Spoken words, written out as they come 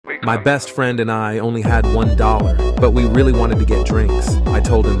My best friend and I only had $1, but we really wanted to get drinks. I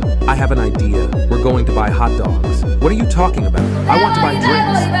told him, I have an idea. We're going to buy hot dogs. What are you talking about? I want to buy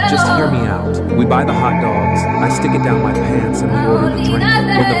drinks. Just hear me out. We buy the hot dogs, I stick it down my pants, and we order the drink.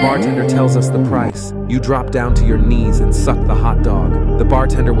 When the bartender tells us the price, you drop down to your knees and suck the hot dog. The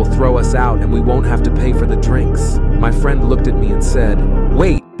bartender will throw us out and we won't have to pay for the drinks. My friend looked at me and said,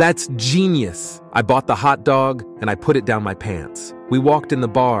 "Wait, that's genius." I bought the hot dog and I put it down my pants. We walked in the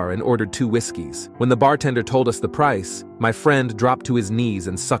bar and ordered 2 whiskeys. When the bartender told us the price, my friend dropped to his knees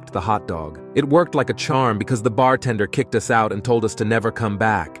and sucked the hot dog. It worked like a charm because the bartender kicked us out and told us to never come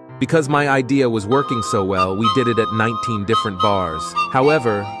back. Because my idea was working so well, we did it at 19 different bars.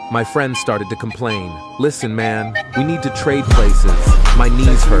 However, my friend started to complain. "Listen, man, we need to trade places. My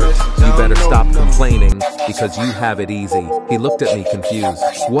knees hurt. You better stop complaining because you have it easy." He looked at me confused.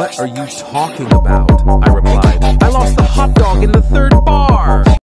 "What are you talking about?" I replied. "I lost the hot dog in the 3rd bar."